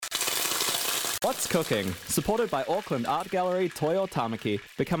What's Cooking? Supported by Auckland Art Gallery Toyo Tamaki.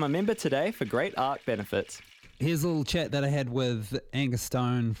 Become a member today for great art benefits. Here's a little chat that I had with Angus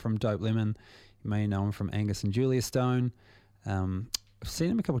Stone from Dope Lemon. You may know him from Angus and Julia Stone. I've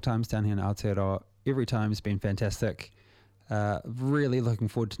seen him a couple of times down here in Aotearoa. Every time has been fantastic. Really looking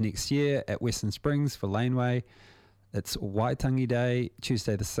forward to next year at Western Springs for Laneway. It's Waitangi Day,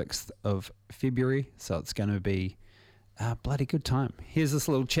 Tuesday the 6th of February, so it's going to be a bloody good time. Here's this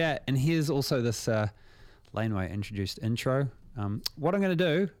little chat, and here's also this Laneway introduced intro. What I'm going to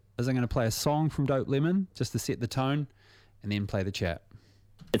do is I'm going to play a song from Dope Lemon just to set the tone, and then play the chat.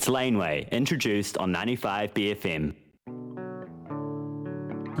 It's Laneway, introduced on 95 BFM.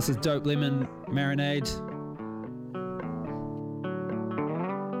 This is Dope Lemon Marinade.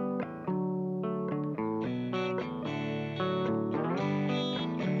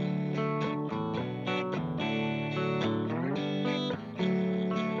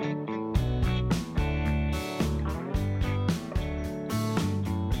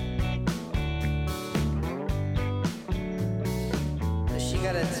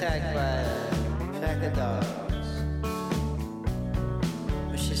 Got attacked by a pack of dogs,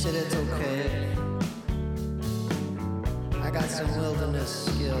 but she said it's okay. I got some wilderness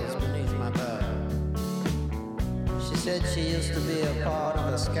skills beneath my belt. She said she used to be a part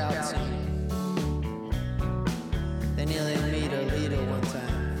of a scout team. They nearly meet a leader one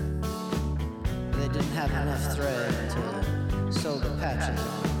time, but they didn't have enough thread to sew the patches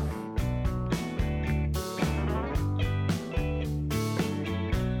on.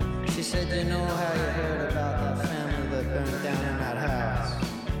 She said, you know how you heard about that family that burned down in that house?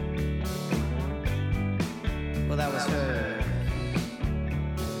 Well, that was her.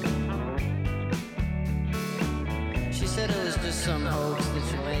 She said it was just some hoax that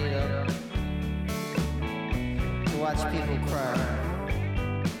you made up to watch people cry.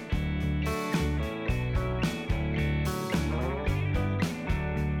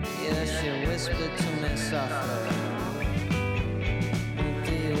 Yeah, she whispered to me softly.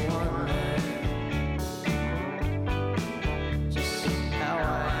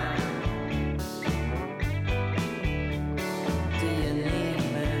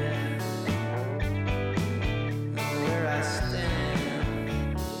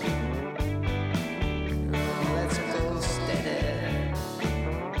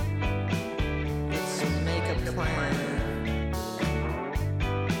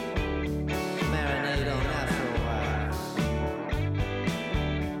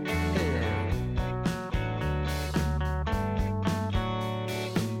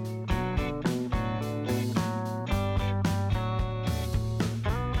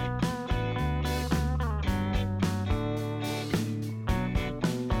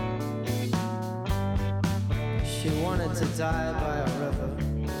 To die by a river.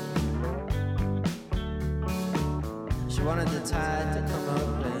 She wanted the tide to come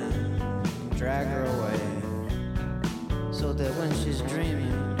up and drag her away, so that when she's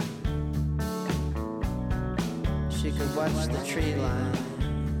dreaming, she could watch the tree line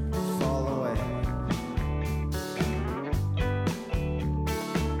fall away.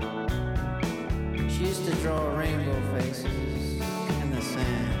 She used to draw rainbow faces in the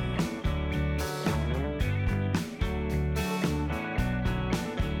sand.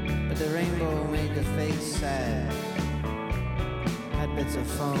 The rainbow made the face sad. Had bits of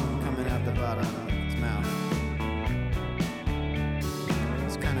foam coming out the bottom of its mouth.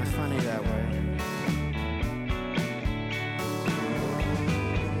 It's kind of funny that way.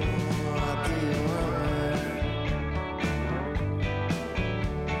 What do you want?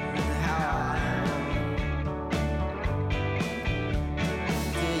 How I am?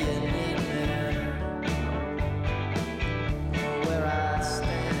 Do you need me? Where I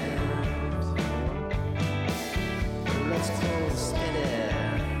stand? Let's go steady.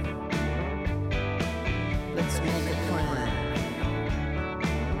 Let's make a plan.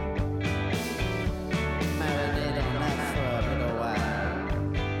 Marinate on that for a little while.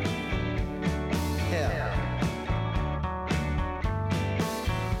 Here.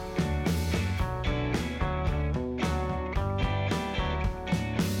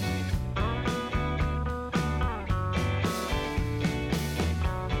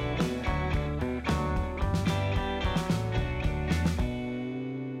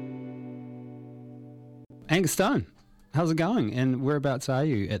 Angus Stone, how's it going? And whereabouts are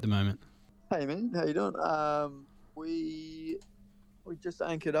you at the moment? Hey man, how you doing? We just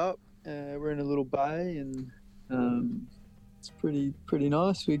anchored up. We're in a little bay, and it's pretty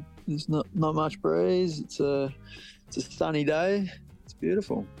nice. There's not much breeze. It's a sunny day. It's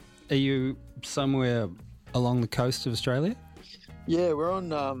beautiful. Are you somewhere along the coast of Australia? Yeah, we're on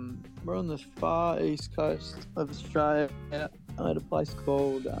the far east coast of Australia at a place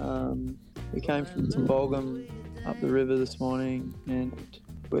called we came from Tumbulgum up the river this morning, and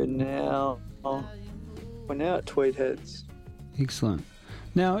we're now at Tweed Heads. Excellent.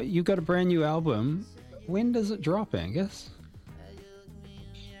 Now, you've got a brand new album. When does it drop, Angus?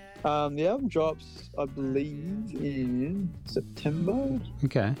 The album drops, I believe, in September.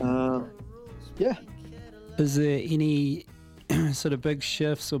 Okay. Yeah. Is there any sort of big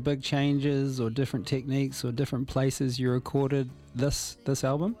shifts or big changes or different techniques or different places you recorded this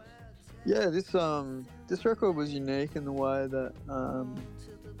album? Yeah, this record was unique in the way that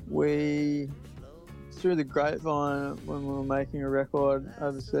we, through the grapevine, when we were making a record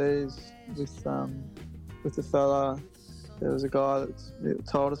overseas with a fella, there was a guy that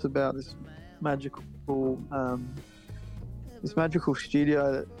told us about this magical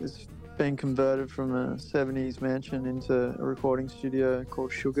studio that is being converted from a 70s mansion into a recording studio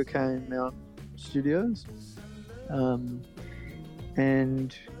called Sugarcane Mountain Studios.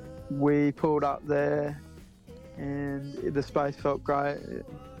 And we pulled up there, and the space felt great.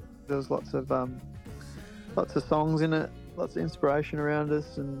 There was lots of songs in it, lots of inspiration around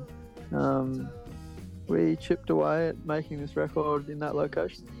us, and we chipped away at making this record in that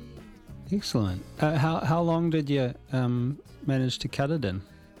location. Excellent. How long did you manage to cut it in?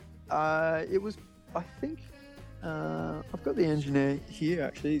 It was, I think, I've got the engineer here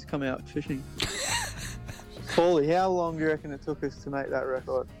actually. He's come out fishing. Paulie, how long do you reckon it took us to make that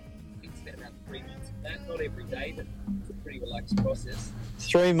record? It's around 3 months. Not every day, but it's a pretty relaxed process.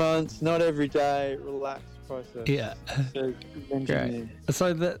 3 months, not every day, relaxed process. Yeah. So, Great.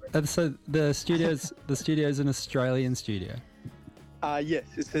 So the studio's an Australian studio. Yes,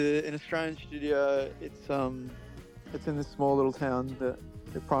 it's an Australian studio. It's in this small little town that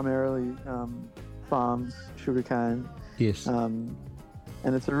it primarily farms sugarcane. Yes. And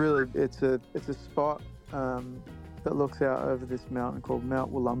it's a spot that looks out over this mountain called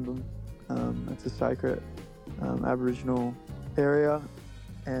Mount Wollumbin. It's a sacred Aboriginal area,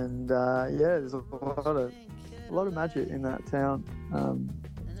 and there's a lot of magic in that town,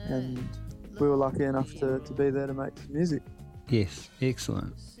 and we were lucky enough to be there to make some music. Yes,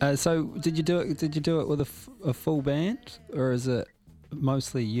 excellent. So did you do it with a full band, or is it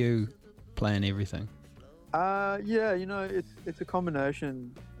mostly you playing everything? Yeah, it's a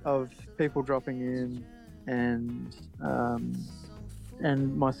combination of people dropping in and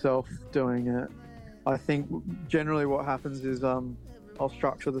myself doing it. I think generally what happens is I'll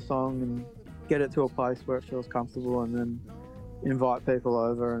structure the song and get it to a place where it feels comfortable, and then invite people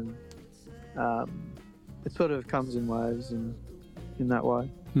over, and it sort of comes in waves and in that way.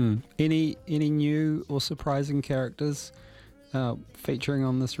 Any new or surprising characters featuring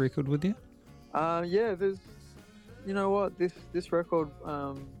on this record with you? Yeah, there's, you know what, this record,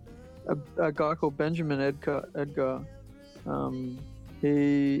 a guy called Benjamin Edgar,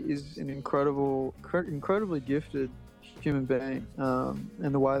 he is an incredibly gifted human being,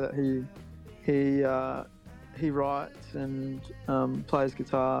 and the way that he writes and plays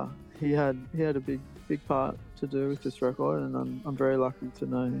guitar. He had a big part to do with this record, and I'm very lucky to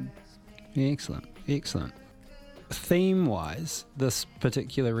know him. Excellent. Theme-wise, this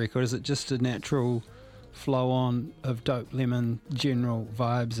particular record, is it just a natural flow-on of Dope Lemon general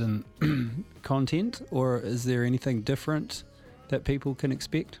vibes and content, or is there anything different that people can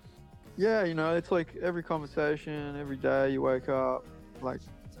expect? Yeah, it's like every conversation, every day you wake up, like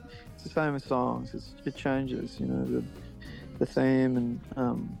it's the same as songs. It changes, the theme and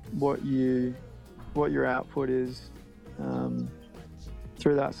what your output is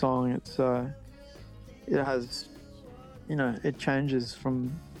through that song. It has, it changes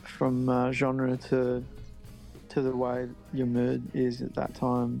from genre to the way your mood is at that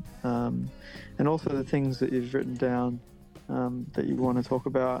time, and also the things that you've written down that you want to talk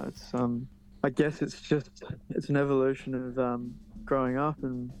about. It's I guess it's an evolution of growing up,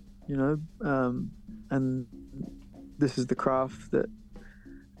 and and this is the craft that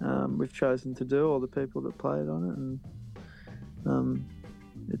we've chosen to do, all the people that played on it, and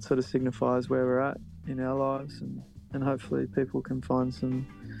it sort of signifies where we're at in our lives, and hopefully people can find some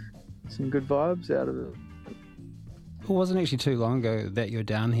good vibes out of it. It wasn't actually too long ago that you were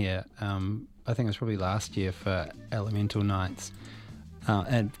down here. I think it was probably last year for Elemental Nights.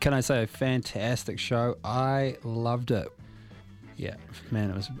 And can I say, a fantastic show. I loved it. Yeah,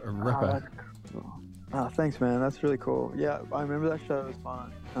 man, it was a ripper. Thanks, man. That's really cool. Yeah, I remember that show. It was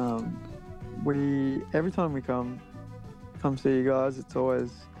fun. Every time we come see you guys, it's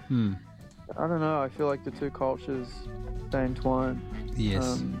always, I don't know, I feel like the two cultures, they entwine.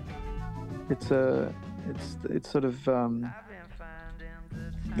 Yes. It's sort of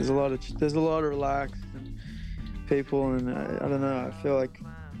there's a lot of relaxed people, and I don't know. I feel like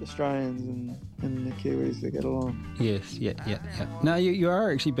Australians and the Kiwis, they get along. Yes, yeah. No, you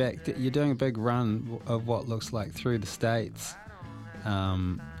are actually back. You're doing a big run of what looks like through the States,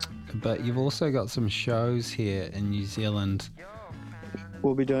 but you've also got some shows here in New Zealand.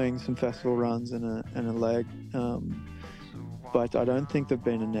 We'll be doing some festival runs and a leg, but I don't think they've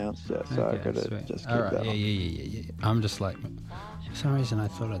been announced yet, so Okay, I've got to sweet. just keep All right, that. yeah. I'm just like, for some reason I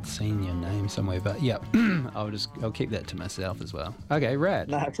thought I'd seen your name somewhere, but yeah, I'll keep that to myself as well. Okay, rad.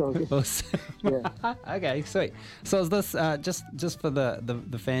 Nah, it's all good. Awesome. Yeah. Okay, sweet. So is this just for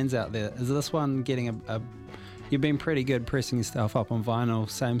the fans out there? Is this one getting a? You've been pretty good pressing stuff up on vinyl.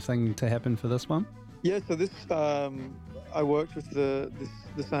 Same thing to happen for this one? Yeah, so this I worked with the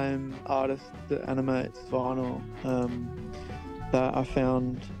same artist that animates vinyl that I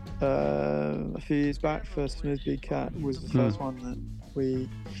found a few years back for Smooth Big Cat was the first one that we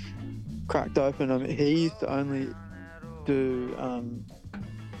cracked open. I mean, he used to only do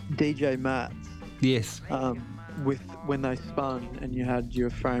DJ mats. Yes. With when they spun and you had your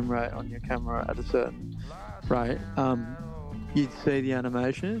frame rate on your camera at a certain rate, you'd see the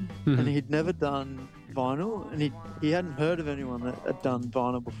animation. And he'd never done vinyl, and he hadn't heard of anyone that had done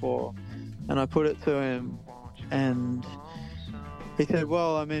vinyl before. And I put it to him, and he said,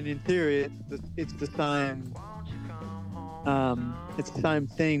 well, I mean, in theory it's the same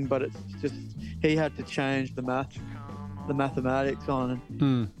thing, but it's just he had to change the mathematics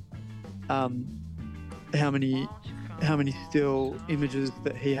on how many still images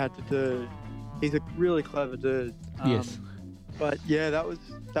that he had to do. He's a really clever dude. Yes. But yeah, that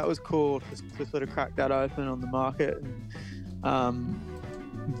was cool to sort of crack that open on the market. And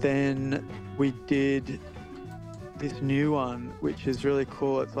then we did this new one, which is really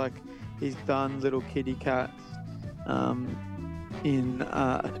cool. It's like he's done little kitty cats in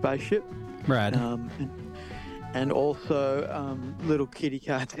a spaceship. Right. And also little kitty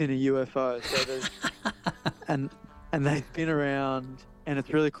cats in a UFO. So there's and they spin around, and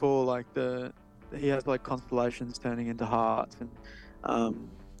it's really cool. Like he has like constellations turning into hearts, and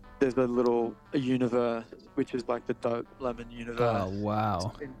there's a universe which is like the Dope Lemon universe. Oh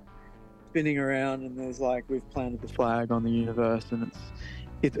wow. Spinning around, and there's like we've planted the flag on the universe, and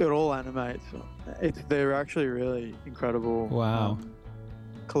it all animates. They're actually really incredible. Wow.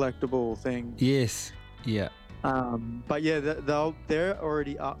 Collectible things. Yes. Yeah. But yeah, they're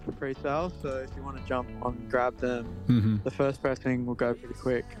already up for pre-sale, so if you want to jump on and grab them, the first pressing will go pretty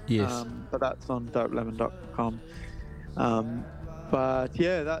quick. Yes. But that's on dopelemon.com. But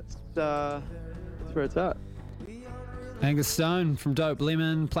yeah, that's where it's at. Angus Stone from Dope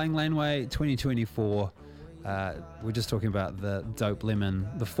Lemon, playing Laneway 2024. We're just talking about the Dope Lemon,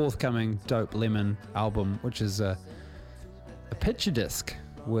 the forthcoming Dope Lemon album, which is a picture disc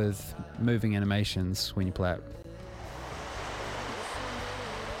with moving animations when you play it.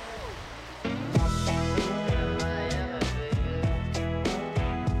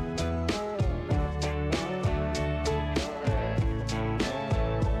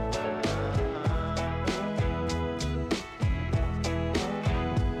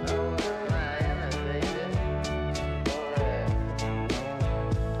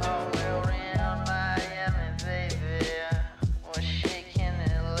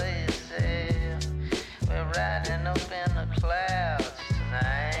 Riding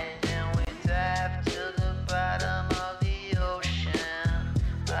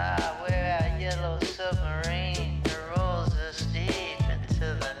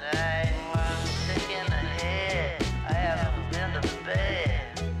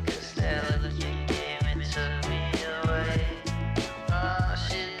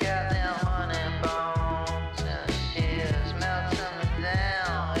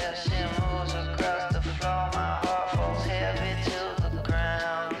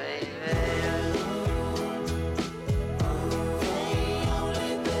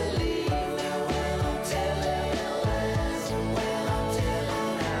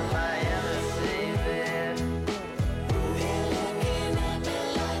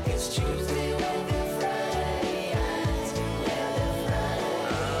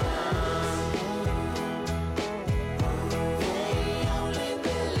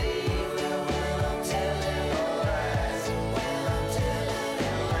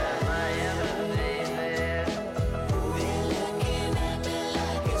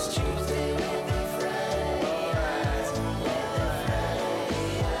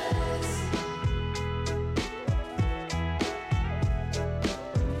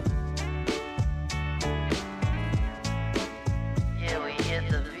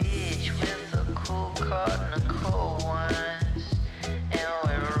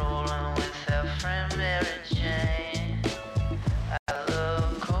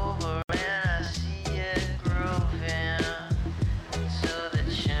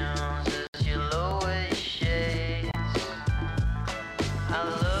I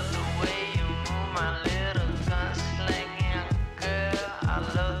love the way you move, my little gunslinging girl. I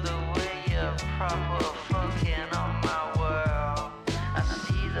love the way you're proper fucking on my world. I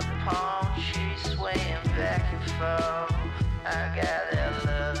see the palm trees swaying back and forth. I got that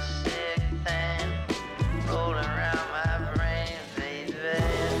love sick thing rolling around my brain, baby.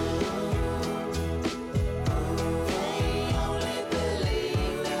 They only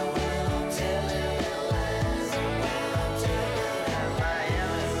believe that when I'm telling their lies, when I'm telling them I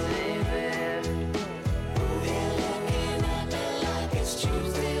am, baby. They're looking at me like it's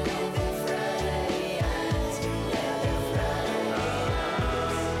Tuesday with their Friday eyes, yeah, their Friday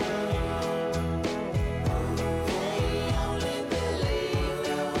eyes. They only believe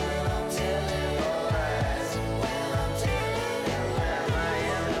that when I'm telling their lies, when I'm telling them I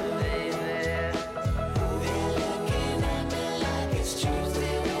am, baby. They're looking at me like it's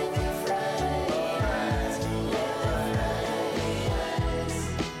Tuesday with their Friday eyes, yeah, their Friday eyes.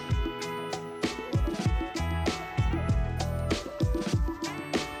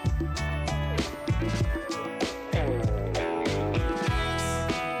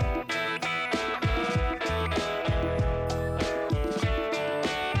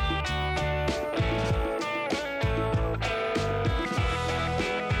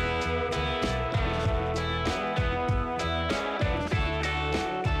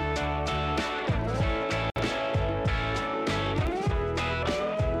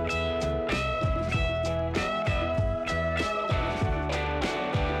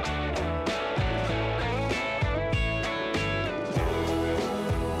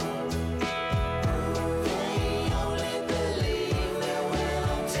 They only believe that when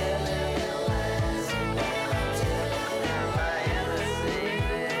I'm telling their lies, when I'm telling them I am,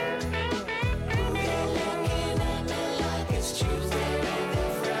 baby. They're looking at me like it's Tuesday with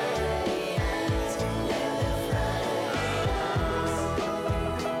their Friday eyes, yeah, their Friday eyes.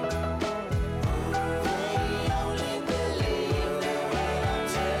 They only believe that when I'm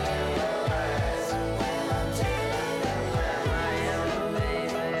telling their lies, when I'm telling them I am,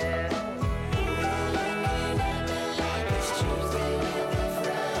 baby. They're looking at me like it's Tuesday with their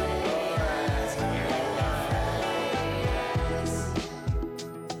Friday eyes, yeah,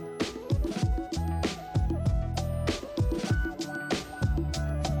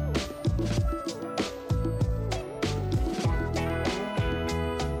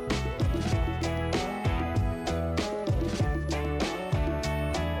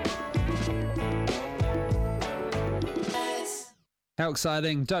 How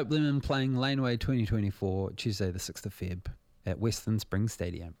exciting. Dope Lemon playing Laneway 2024, Tuesday the 6th of Feb at Western Springs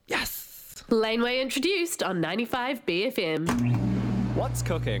Stadium. Yes! Laneway introduced on 95 BFM. What's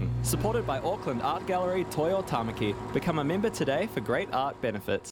Cooking? Supported by Auckland Art Gallery Toi o Tamaki. Become a member today for great art benefits.